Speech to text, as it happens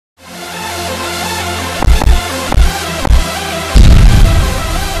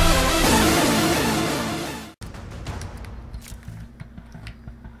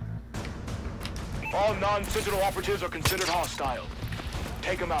non-Sentinel operatives are considered hostile.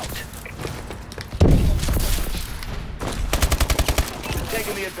 Take them out.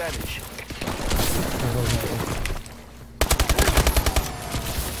 Taking the advantage.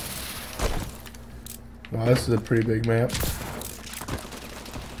 Wow, this is a pretty big map.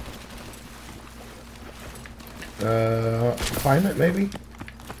 Climate maybe?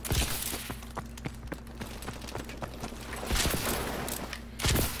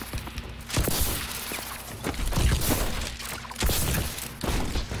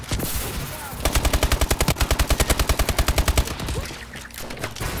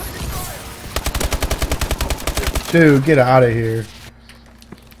 Dude, get out of here.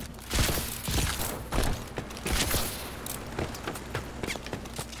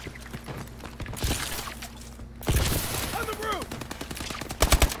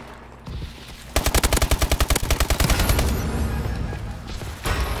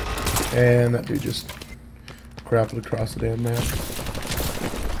 And that dude just grappled across the damn map.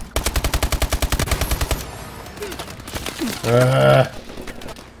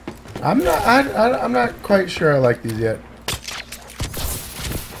 I'm not quite sure I like these yet.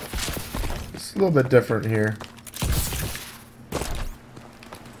 It's a little bit different here.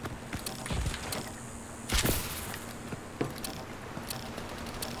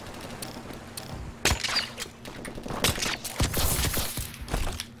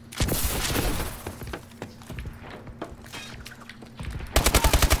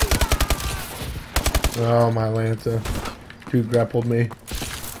 Oh, my Lanta. Dude grappled me.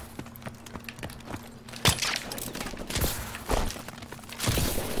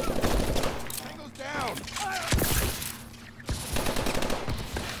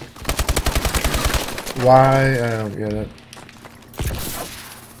 Why? I don't get it.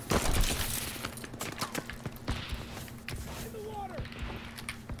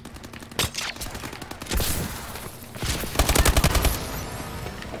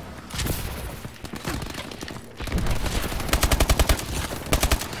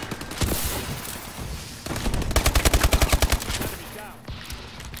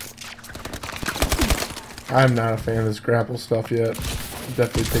 I'm not a fan of this grapple stuff yet. It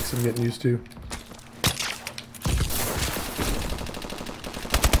definitely takes some getting used to.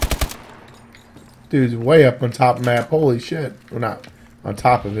 Dude's way up on top of the map. Holy shit. Well, not on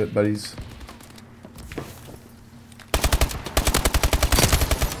top of it, but he's...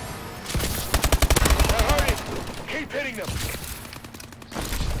 Hurry! Keep hitting them!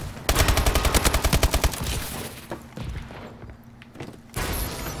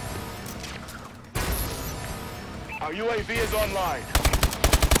 Our UAV is online.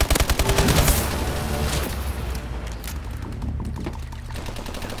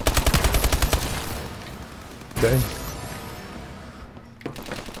 Okay.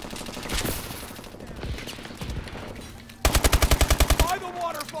 By the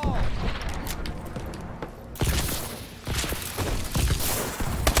waterfall.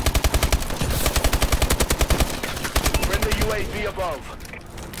 Friendly UAV above.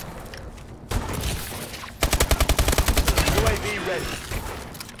 UAV ready.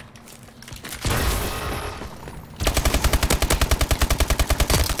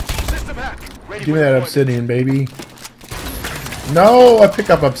 System hack. Ready. Give me that obsidian, baby. No, I pick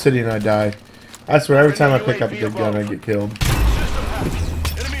up obsidian, I die. I swear, every time I pick up a good gun, I get killed. System hack.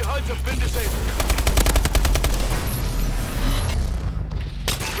 Enemy HUDs have been disabled.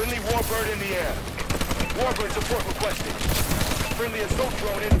 Friendly Warbird in the air. Warbird support requested. Friendly assault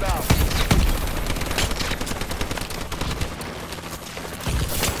drone inbound.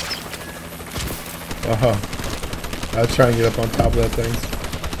 I was trying to get up on top of that thing.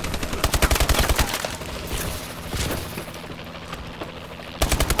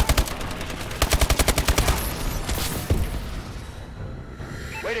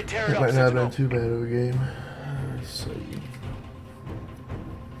 It might not have been too bad of a game. So,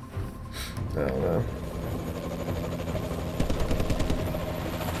 I don't know.